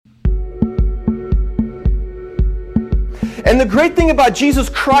And the great thing about Jesus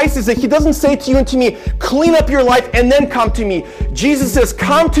Christ is that he doesn't say to you and to me, clean up your life and then come to me. Jesus says,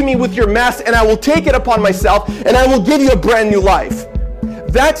 come to me with your mess and I will take it upon myself and I will give you a brand new life.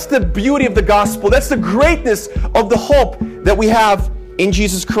 That's the beauty of the gospel. That's the greatness of the hope that we have in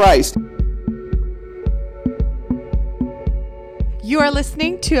Jesus Christ. You are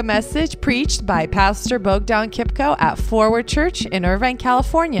listening to a message preached by Pastor Bogdan Kipko at Forward Church in Irvine,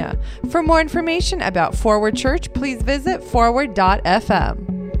 California. For more information about Forward Church, please visit forward.fm.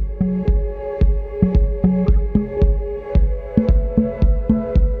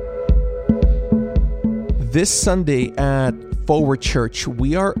 This Sunday at Forward Church,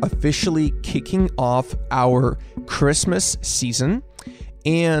 we are officially kicking off our Christmas season.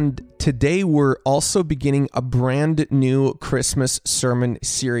 And today we're also beginning a brand new Christmas sermon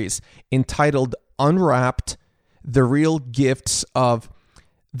series entitled Unwrapped, the Real Gifts of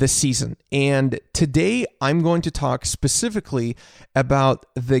the Season. And today I'm going to talk specifically about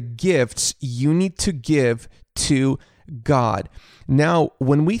the gifts you need to give to God. Now,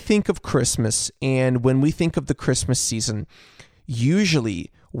 when we think of Christmas and when we think of the Christmas season,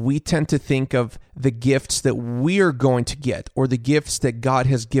 usually we tend to think of the gifts that we are going to get or the gifts that God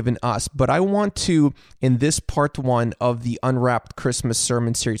has given us. But I want to, in this part one of the Unwrapped Christmas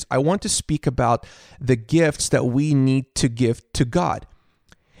sermon series, I want to speak about the gifts that we need to give to God.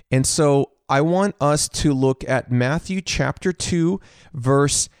 And so I want us to look at Matthew chapter 2,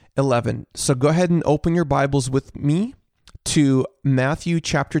 verse 11. So go ahead and open your Bibles with me to Matthew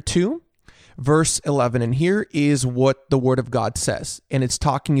chapter 2, verse 11. And here is what the Word of God says. And it's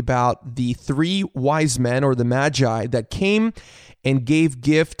talking about the three wise men, or the Magi, that came and gave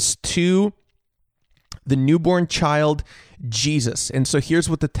gifts to the newborn child, Jesus. And so here's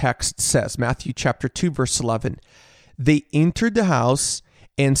what the text says. Matthew chapter 2, verse 11. They entered the house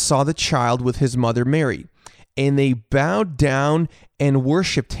and saw the child with his mother Mary, and they bowed down and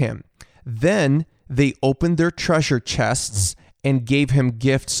worshipped him. Then they opened their treasure chests and gave him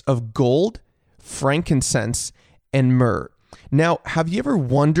gifts of gold, frankincense, and myrrh. Now, have you ever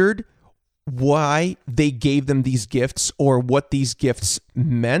wondered why they gave them these gifts or what these gifts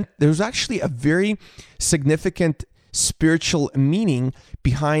meant? There's actually a very significant spiritual meaning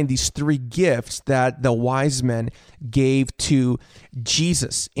behind these three gifts that the wise men gave to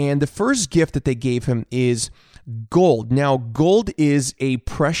Jesus. And the first gift that they gave him is gold. Now, gold is a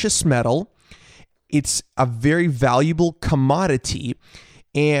precious metal. It's a very valuable commodity,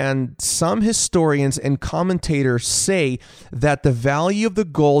 and some historians and commentators say that the value of the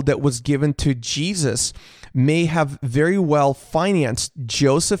gold that was given to Jesus may have very well financed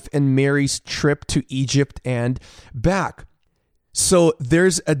Joseph and Mary's trip to Egypt and back. So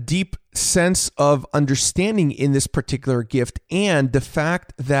there's a deep sense of understanding in this particular gift, and the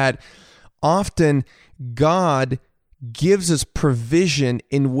fact that often God gives us provision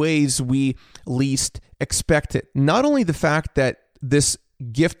in ways we least expect it. Not only the fact that this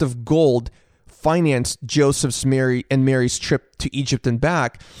gift of gold financed Joseph's and Mary's trip to Egypt and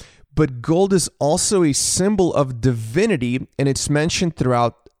back, but gold is also a symbol of divinity, and it's mentioned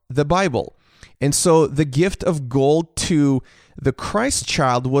throughout the Bible. And so the gift of gold to the Christ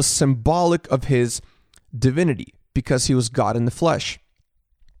child was symbolic of his divinity because he was God in the flesh.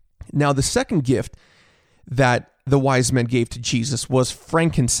 Now, the second gift that the wise men gave to Jesus was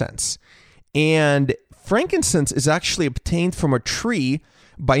frankincense. And frankincense is actually obtained from a tree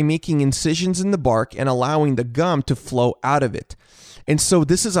by making incisions in the bark and allowing the gum to flow out of it. And so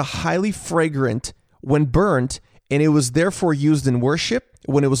this is a highly fragrant when burnt, and it was therefore used in worship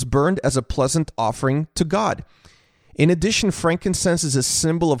when it was burned as a pleasant offering to God. In addition, frankincense is a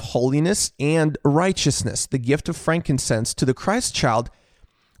symbol of holiness and righteousness. The gift of frankincense to the Christ child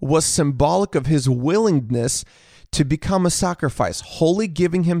was symbolic of his willingness to become a sacrifice, wholly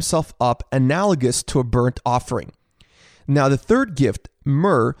giving himself up, analogous to a burnt offering. Now, the third gift,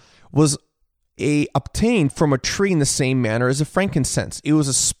 myrrh, was obtained from a tree in the same manner as a frankincense. It was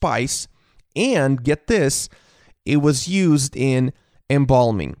a spice, and get this, it was used in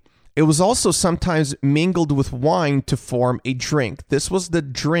embalming. It was also sometimes mingled with wine to form a drink. This was the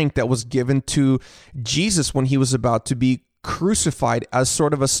drink that was given to Jesus when he was about to be crucified as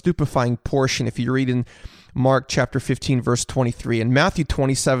sort of a stupefying portion. If you read in Mark chapter 15, verse 23, and Matthew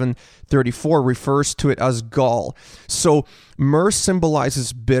 27:34 refers to it as gall. So myrrh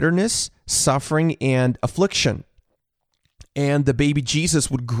symbolizes bitterness, suffering, and affliction. And the baby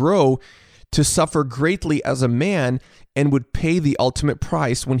Jesus would grow to suffer greatly as a man and would pay the ultimate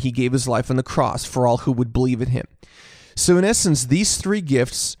price when he gave his life on the cross for all who would believe in him. So in essence, these three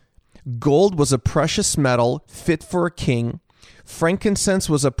gifts, gold was a precious metal fit for a king, Frankincense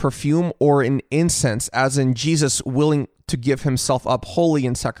was a perfume or an incense, as in Jesus willing to give himself up wholly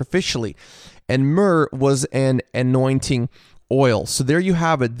and sacrificially. And myrrh was an anointing oil. So there you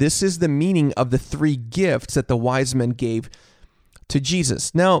have it. This is the meaning of the three gifts that the wise men gave to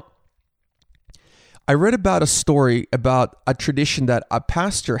Jesus. Now, I read about a story about a tradition that a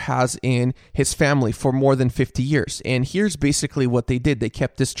pastor has in his family for more than 50 years. And here's basically what they did. They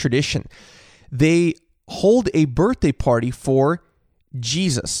kept this tradition. They hold a birthday party for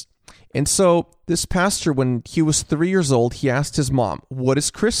Jesus. And so this pastor, when he was 3 years old, he asked his mom, "What is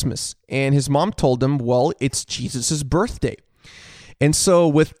Christmas?" And his mom told him, "Well, it's Jesus's birthday." And so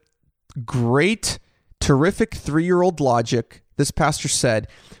with great, terrific 3-year-old logic, this pastor said,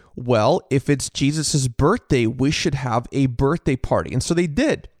 "Well, if it's Jesus's birthday, we should have a birthday party." And so they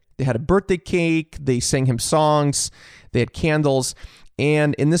did. They had a birthday cake, they sang him songs, they had candles.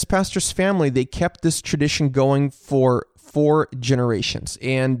 And in this pastor's family, they kept this tradition going for 4 generations.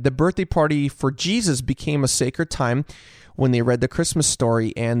 And the birthday party for Jesus became a sacred time when they read the Christmas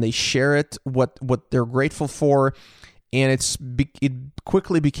story and they share it, what they're grateful for. And it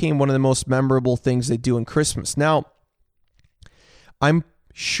quickly became one of the most memorable things they do in Christmas. Now, I'm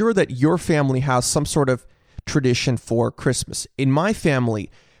sure that your family has some sort of tradition for Christmas. In my family,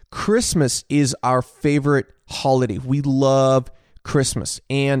 Christmas is our favorite holiday. We love Christmas.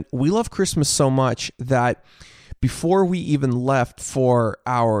 And we love Christmas so much that before we even left for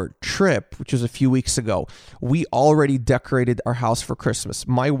our trip, which was a few weeks ago, we already decorated our house for Christmas.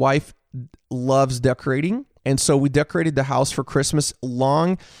 My wife loves decorating, and so we decorated the house for Christmas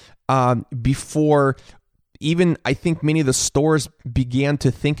long before even I think many of the stores began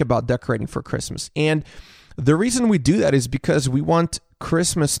to think about decorating for Christmas. And the reason we do that is because we want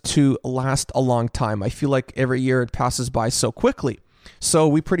Christmas to last a long time. I feel like every year it passes by so quickly. So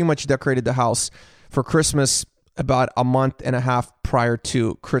we pretty much decorated the house for Christmas about a month and a half prior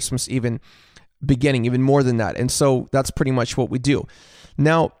to Christmas even beginning, even more than that. And so that's pretty much what we do.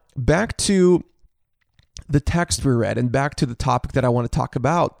 Now, back to the text we read and back to the topic that I want to talk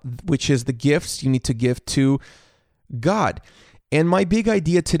about, which is the gifts you need to give to God. And my big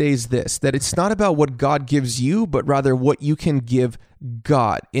idea today is this, that it's not about what God gives you, but rather what you can give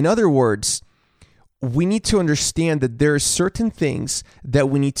God. In other words, we need to understand that there are certain things that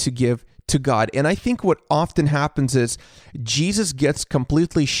we need to give to God. And I think what often happens is Jesus gets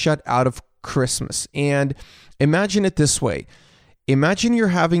completely shut out of Christmas. And imagine it this way. Imagine you're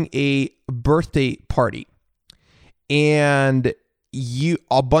having a birthday party and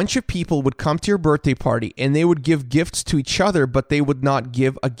a bunch of people would come to your birthday party and they would give gifts to each other, but they would not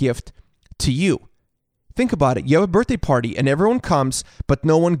give a gift to you. Think about it. You have a birthday party and everyone comes, but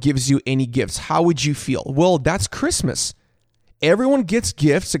no one gives you any gifts. How would you feel? Well, that's Christmas. Everyone gets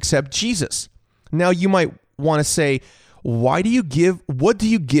gifts except Jesus. Now you might want to say, what do you give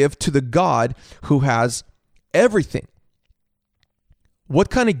to the God who has everything? What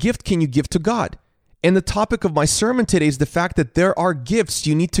kind of gift can you give to God? And the topic of my sermon today is the fact that there are gifts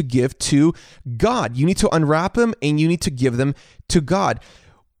you need to give to God. You need to unwrap them and you need to give them to God.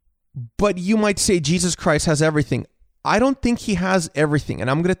 But you might say Jesus Christ has everything. I don't think he has everything.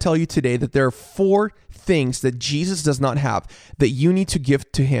 And I'm going to tell you today that there are 4 things that Jesus does not have that you need to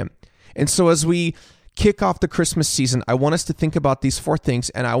give to him. And so as we kick off the Christmas season, I want us to think about these 4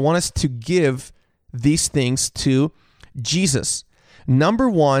 things and I want us to give these things to Jesus. Number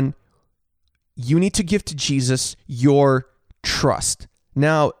 1, you need to give to Jesus your trust.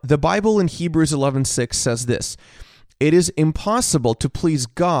 Now, the Bible in Hebrews 11:6 says this, "It is impossible to please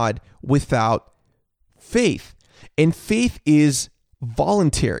God without faith." And faith is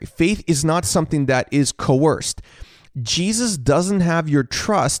voluntary. Faith is not something that is coerced. Jesus doesn't have your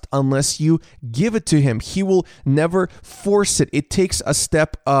trust unless you give it to him. He will never force it. It takes a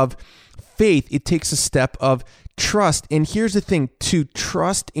step of faith. It takes a step of trust. And here's the thing, to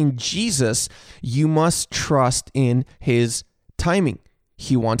trust in Jesus, you must trust in his timing.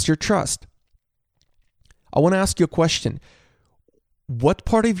 He wants your trust. I want to ask you a question. What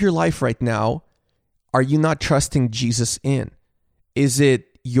part of your life right now are you not trusting Jesus in? Is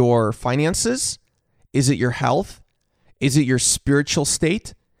it your finances? Is it your health? Is it your spiritual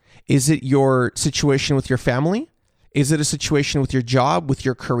state? Is it your situation with your family? Is it a situation with your job, with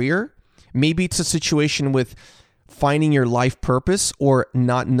your career? Maybe it's a situation with finding your life purpose or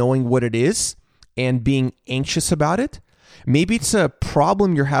not knowing what it is and being anxious about it. Maybe it's a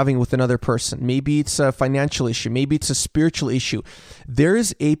problem you're having with another person. Maybe it's a financial issue. Maybe it's a spiritual issue. There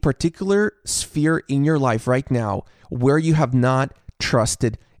is a particular sphere in your life right now where you have not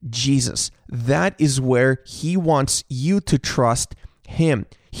trusted Jesus. That is where he wants you to trust him.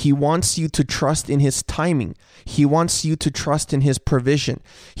 He wants you to trust in His timing. He wants you to trust in His provision.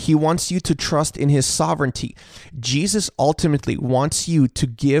 He wants you to trust in His sovereignty. Jesus ultimately wants you to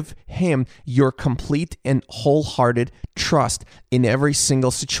give Him your complete and wholehearted trust in every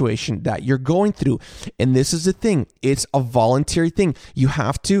single situation that you're going through. And this is the thing. It's a voluntary thing. You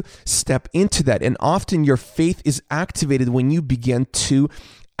have to step into that. And often your faith is activated when you begin to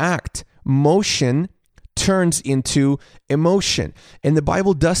act. Motion turns into emotion. And the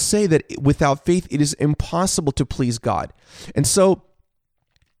Bible does say that without faith, it is impossible to please God. And so,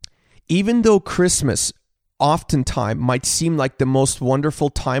 even though Christmas oftentimes might seem like the most wonderful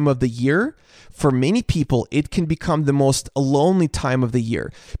time of the year, for many people, it can become the most lonely time of the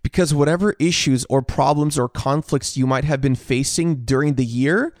year, because whatever issues or problems or conflicts you might have been facing during the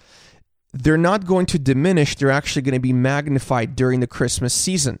year, they're not going to diminish. They're actually going to be magnified during the Christmas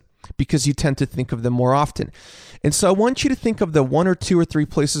season, because you tend to think of them more often. And so I want you to think of the 1 or 2 or 3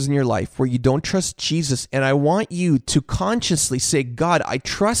 places in your life where you don't trust Jesus. And I want you to consciously say, God, I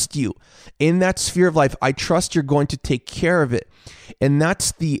trust you in that sphere of life. I trust you're going to take care of it. And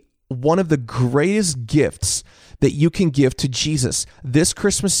that's one of the greatest gifts that you can give to Jesus this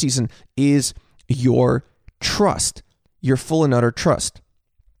Christmas season is your trust, your full and utter trust.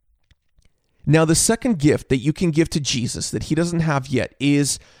 Now, the second gift that you can give to Jesus that He doesn't have yet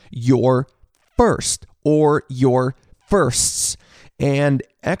is your first or your firsts. And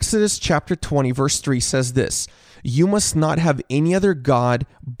Exodus chapter 20, verse 3 says this: "You must not have any other God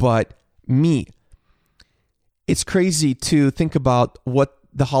but me." It's crazy to think about what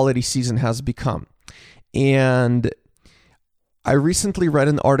the holiday season has become. And I recently read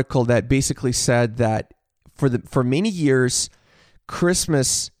an article that basically said that for many years,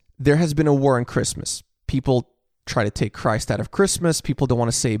 there has been a war on Christmas. People try to take Christ out of Christmas. People don't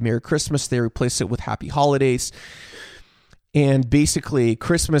want to say Merry Christmas. They replace it with Happy Holidays. And basically,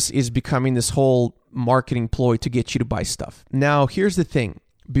 Christmas is becoming this whole marketing ploy to get you to buy stuff. Now, here's the thing.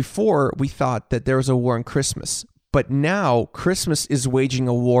 Before, we thought that there was a war on Christmas. But now, Christmas is waging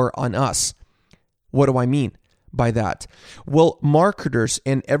a war on us. What do I mean by that? Well, marketers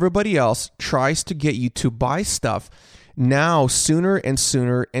and everybody else tries to get you to buy stuff now sooner and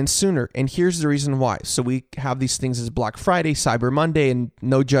sooner and sooner. And here's the reason why. So we have these things as Black Friday, Cyber Monday, and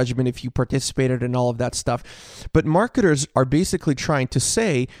no judgment if you participated in all of that stuff. But marketers are basically trying to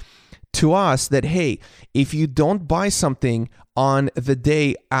say to us that, hey, if you don't buy something on the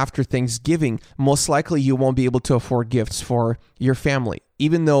day after Thanksgiving, most likely you won't be able to afford gifts for your family,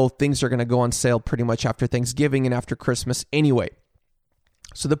 even though things are going to go on sale pretty much after Thanksgiving and after Christmas anyway.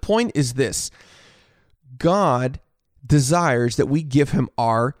 So the point is this: God desires that we give Him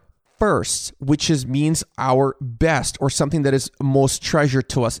our first, which means our best, or something that is most treasured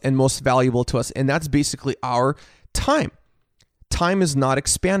to us and most valuable to us. And that's basically our time. Time is not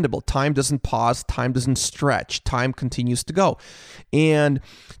expandable. Time doesn't pause. Time doesn't stretch. Time continues to go. And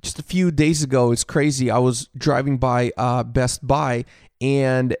just a few days ago, it's crazy. I was driving by Best Buy,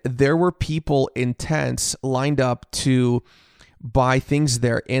 and there were people in tents lined up to buy things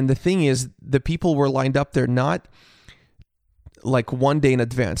there. And the thing is, the people were lined up there not like one day in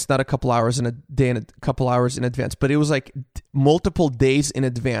advance, not a couple hours in a day and a couple hours in advance, but it was like multiple days in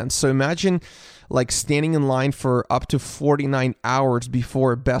advance. So imagine like standing in line for up to 49 hours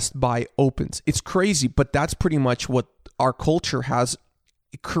before Best Buy opens. It's crazy, but that's pretty much what our culture has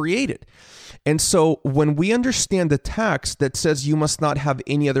created. And so when we understand the text that says you must not have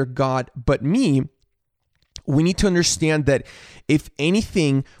any other God but me, we need to understand that if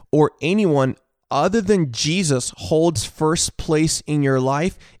anything or anyone other than Jesus holds first place in your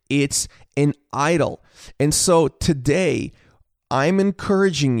life, it's an idol. And so today, I'm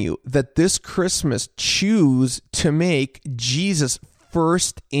encouraging you that this Christmas, choose to make Jesus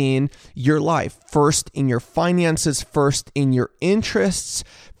first in your life, first in your finances, first in your interests,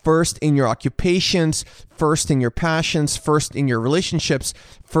 first in your occupations, first in your passions, first in your relationships,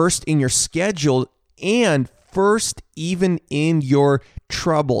 first in your schedule, and first even in your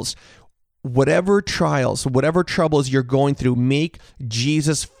troubles. Whatever trials, whatever troubles you're going through, make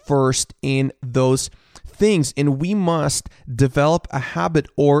Jesus first in those things. And we must develop a habit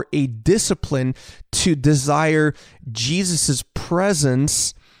or a discipline to desire Jesus's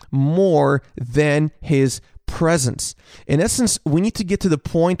presence more than His presence. In essence, we need to get to the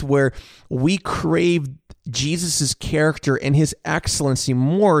point where we crave Jesus's character and His excellency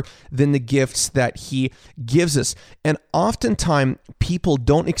more than the gifts that He gives us. And oftentimes, people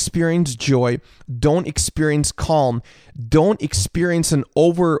don't experience joy, don't experience calm, don't experience an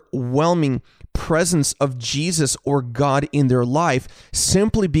overwhelming presence of Jesus or God in their life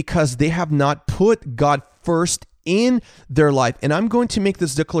simply because they have not put God first in their life. And I'm going to make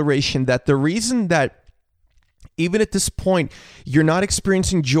this declaration that the reason that even at this point, you're not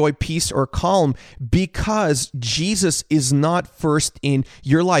experiencing joy, peace, or calm because Jesus is not first in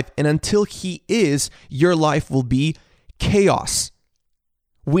your life. And until he is, your life will be chaos.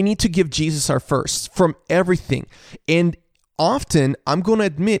 We need to give Jesus our first from everything. And often, I'm going to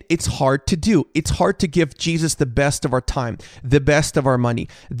admit, it's hard to do. It's hard to give Jesus the best of our time, the best of our money,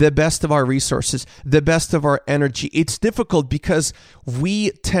 the best of our resources, the best of our energy. It's difficult because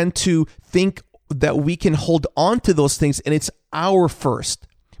we tend to think that we can hold on to those things and it's our first.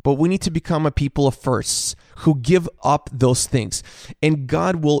 But we need to become a people of firsts who give up those things. And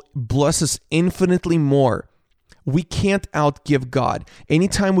God will bless us infinitely more. We can't outgive God.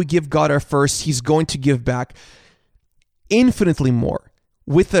 Anytime we give God our first, he's going to give back infinitely more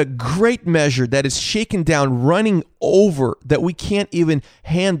with a great measure that is shaken down, running over, that we can't even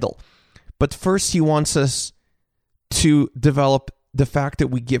handle. But first, he wants us to develop the fact that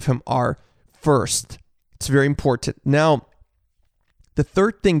we give him our first. It's very important. Now, the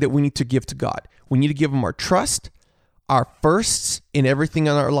third thing that we need to give to God, we need to give him our trust, our firsts in everything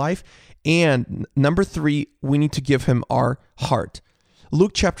in our life. And number 3, we need to give him our heart.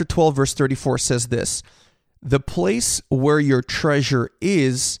 Luke chapter 12, verse 34 says this: the place where your treasure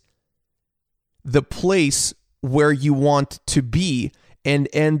is, the place where you want to be and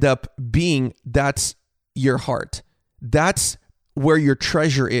end up being, that's your heart. That's where your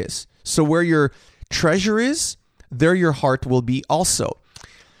treasure is. So where your treasure is, there your heart will be also.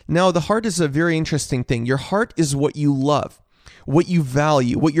 Now, the heart is a very interesting thing. Your heart is what you love, what you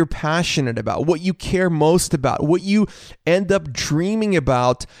value, what you're passionate about, what you care most about, what you end up dreaming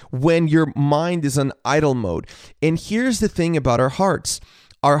about when your mind is on idle mode. And here's the thing about our hearts.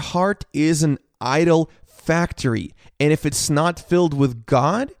 Our heart is an idol factory. And if it's not filled with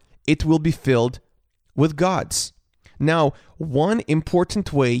God, it will be filled with gods. Now, one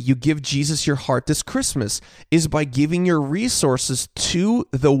important way you give Jesus your heart this Christmas is by giving your resources to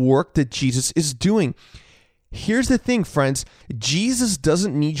the work that Jesus is doing. Here's the thing, friends. Jesus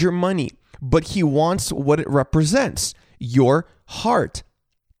doesn't need your money, but he wants what it represents, your heart.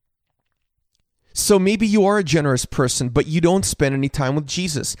 So maybe you are a generous person, but you don't spend any time with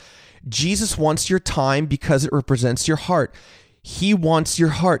Jesus. Jesus wants your time because it represents your heart. He wants your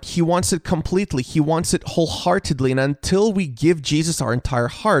heart. He wants it completely. He wants it wholeheartedly. And until we give Jesus our entire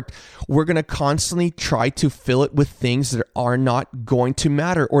heart, we're going to constantly try to fill it with things that are not going to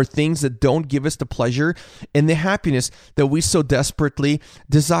matter, or things that don't give us the pleasure and the happiness that we so desperately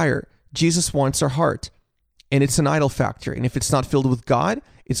desire. Jesus wants our heart, and it's an idol factory. And if it's not filled with God,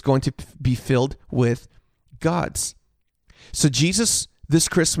 it's going to be filled with gods. So Jesus, this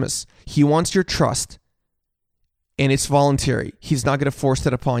Christmas, he wants your trust. And it's voluntary. He's not going to force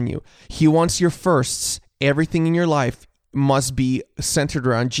that upon you. He wants your firsts. Everything in your life must be centered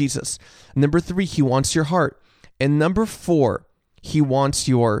around Jesus. Number 3, he wants your heart. And number 4, he wants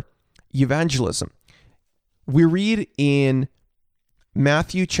your evangelism. We read in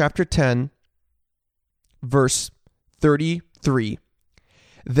Matthew chapter 10, verse 33,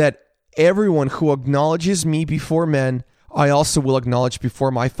 that everyone who acknowledges me before men, I also will acknowledge before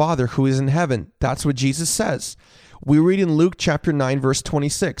my Father who is in heaven. That's what Jesus says. We read in Luke chapter 9, verse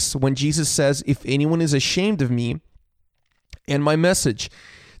 26, when Jesus says, if anyone is ashamed of me and my message,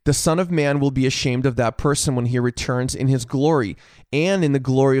 the Son of Man will be ashamed of that person when he returns in his glory and in the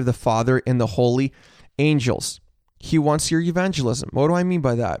glory of the Father and the holy angels. He wants your evangelism. What do I mean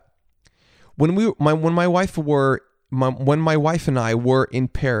by that? When my wife and I were in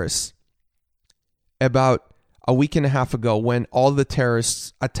Paris about a week and a half ago, when all the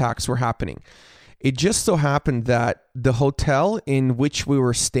terrorist attacks were happening, it just so happened that the hotel in which we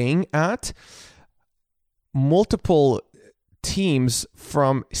were staying at, multiple teams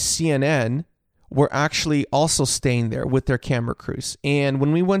from CNN were actually also staying there with their camera crews. And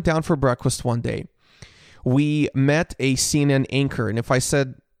when we went down for breakfast one day, we met a CNN anchor. And if I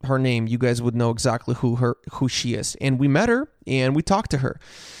said her name, you guys would know exactly who she is. And we met her and we talked to her.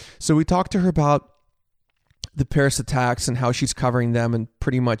 So we talked to her about the Paris attacks and how she's covering them and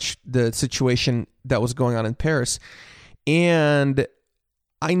pretty much the situation that was going on in Paris. And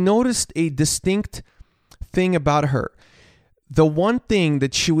I noticed a distinct thing about her. The one thing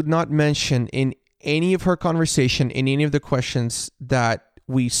that she would not mention in any of her conversation, in any of the questions that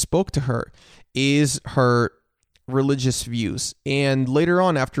we spoke to her, is her religious views. And later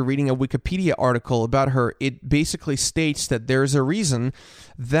on, after reading a Wikipedia article about her, it basically states that there's a reason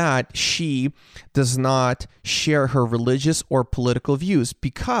that she does not share her religious or political views,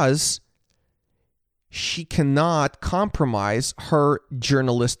 because she cannot compromise her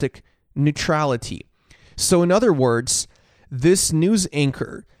journalistic neutrality. So in other words, this news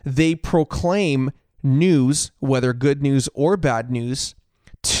anchor, they proclaim news, whether good news or bad news,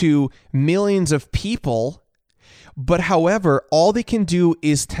 to millions of people. But however, all they can do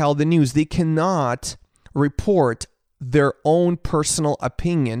is tell the news. They cannot report their own personal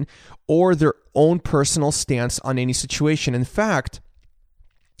opinion or their own personal stance on any situation. In fact,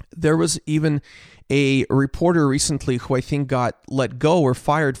 there was even a reporter recently who I think got let go or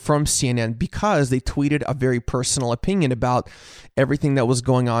fired from CNN because they tweeted a very personal opinion about everything that was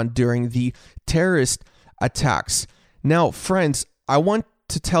going on during the terrorist attacks. Now, friends, I want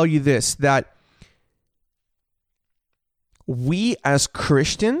to tell you this, that we as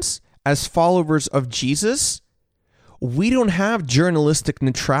Christians, as followers of Jesus, we don't have journalistic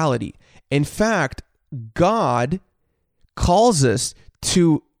neutrality. In fact, God calls us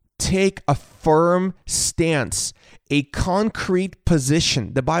to take a firm stance, a concrete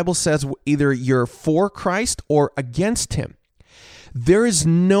position. The Bible says either you're for Christ or against him. There is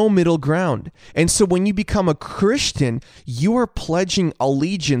no middle ground. And so when you become a Christian, you are pledging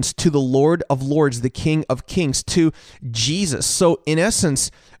allegiance to the Lord of Lords, the King of Kings, to Jesus. So in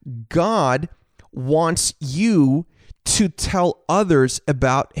essence, God wants you to tell others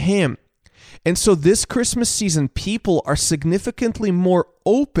about him. And so this Christmas season, people are significantly more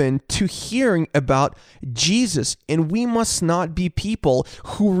open to hearing about Jesus. And we must not be people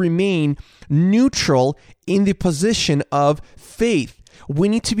who remain neutral in the position of faith. We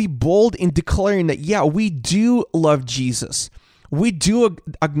need to be bold in declaring that, yeah, we do love Jesus. We do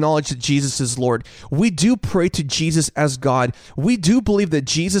acknowledge that Jesus is Lord. We do pray to Jesus as God. We do believe that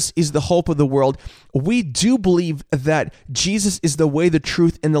Jesus is the hope of the world. We do believe that Jesus is the way, the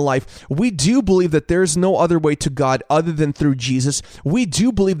truth, and the life. We do believe that there is no other way to God other than through Jesus. We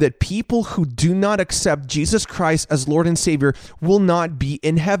do believe that people who do not accept Jesus Christ as Lord and Savior will not be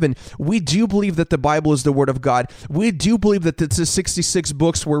in heaven. We do believe that the Bible is the Word of God. We do believe that the 66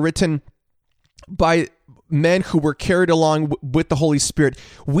 books were written by men who were carried along with the Holy Spirit.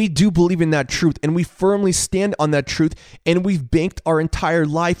 We do believe in that truth, and we firmly stand on that truth, and we've banked our entire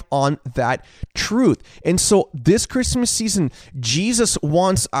life on that truth. And so this Christmas season, Jesus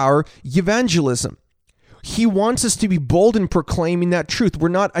wants our evangelism. He wants us to be bold in proclaiming that truth. We're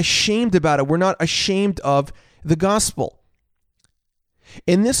not ashamed about it. We're not ashamed of the gospel.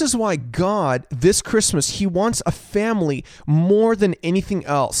 And this is why God, this Christmas, he wants a family more than anything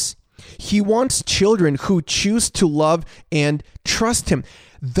else. He wants children who choose to love and trust him.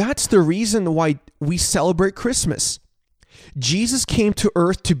 That's the reason why we celebrate Christmas. Jesus came to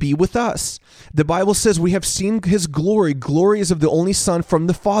earth to be with us. The Bible says we have seen his glory. Glory is of the only Son from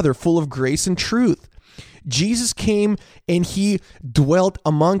the Father, full of grace and truth. Jesus came and he dwelt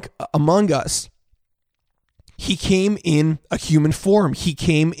among us. He came in a human form. He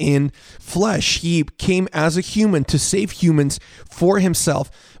came in flesh. He came as a human to save humans for himself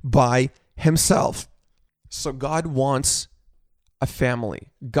by himself. So God wants a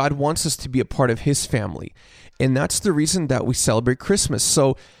family. God wants us to be a part of his family. And that's the reason that we celebrate Christmas.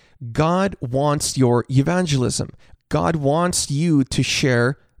 So God wants your evangelism. God wants you to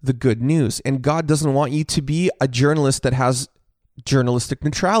share the good news. And God doesn't want you to be a journalist that has journalistic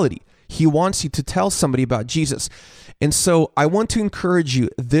neutrality. He wants you to tell somebody about Jesus. And so I want to encourage you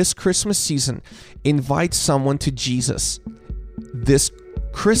this Christmas season, invite someone to Jesus this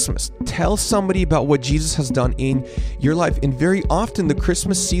Christmas. Tell somebody about what Jesus has done in your life. And very often the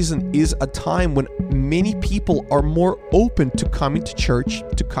Christmas season is a time when many people are more open to coming to church,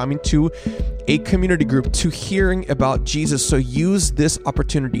 to coming to a community group, to hearing about Jesus. So use this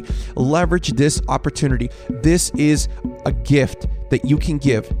opportunity. Leverage this opportunity. This is a gift that you can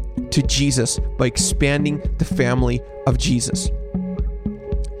give to Jesus by expanding the family of Jesus.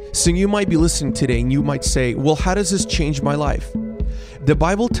 So you might be listening today and you might say, well, how does this change my life? The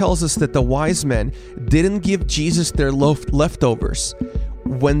Bible tells us that the wise men didn't give Jesus their leftovers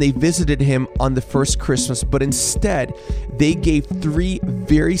when they visited him on the first Christmas, but instead they gave 3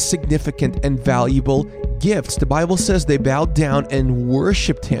 very significant and valuable gifts. The Bible says they bowed down and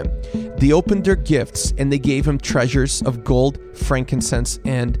worshiped him. They opened their gifts and they gave him treasures of gold, frankincense,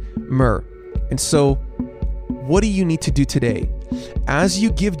 and myrrh. And so, what do you need to do today? As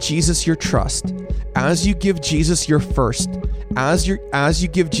you give Jesus your trust, as you give Jesus your first, as you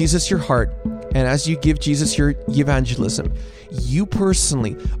give Jesus your heart, and as you give Jesus your evangelism, you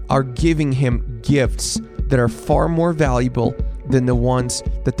personally are giving him gifts that are far more valuable than the ones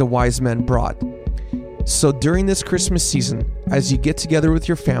that the wise men brought. So during this Christmas season, as you get together with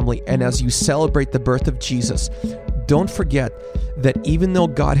your family and as you celebrate the birth of Jesus, don't forget that even though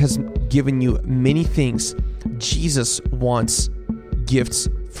God has given you many things, Jesus wants gifts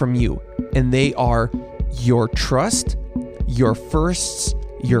from you, and they are your trust, your firsts,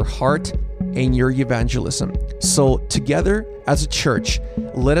 your heart, and your evangelism. So together as a church,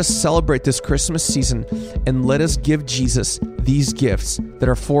 let us celebrate this Christmas season and let us give Jesus these gifts that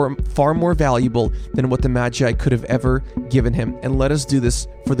are far more valuable than what the Magi could have ever given him. And let us do this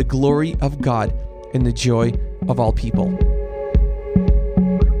for the glory of God and the joy of all people.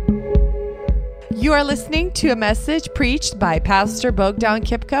 You are listening to a message preached by Pastor Bogdan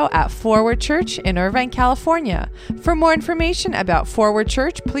Kipko at Forward Church in Irvine, California. For more information about Forward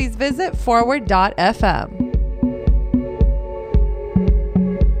Church, please visit forward.fm.